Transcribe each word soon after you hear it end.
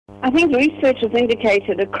think research has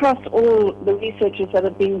indicated across all the researches that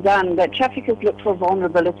have been done that traffickers look for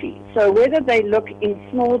vulnerability. So whether they look in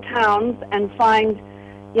small towns and find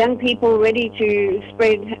young people ready to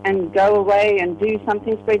spread and go away and do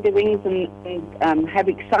something, spread their wings and have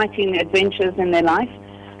exciting adventures in their life.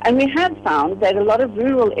 And we have found that a lot of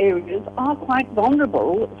rural areas are quite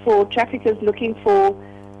vulnerable for traffickers looking for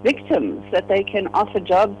victims, that they can offer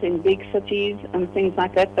jobs in big cities and things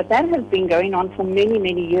like that. But that has been going on for many,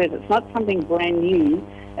 many years. It's not something brand new.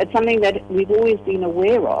 It's something that we've always been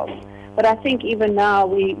aware of. But I think even now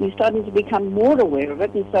we're starting to become more aware of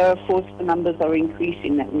it, and so of course the numbers are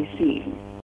increasing that we see.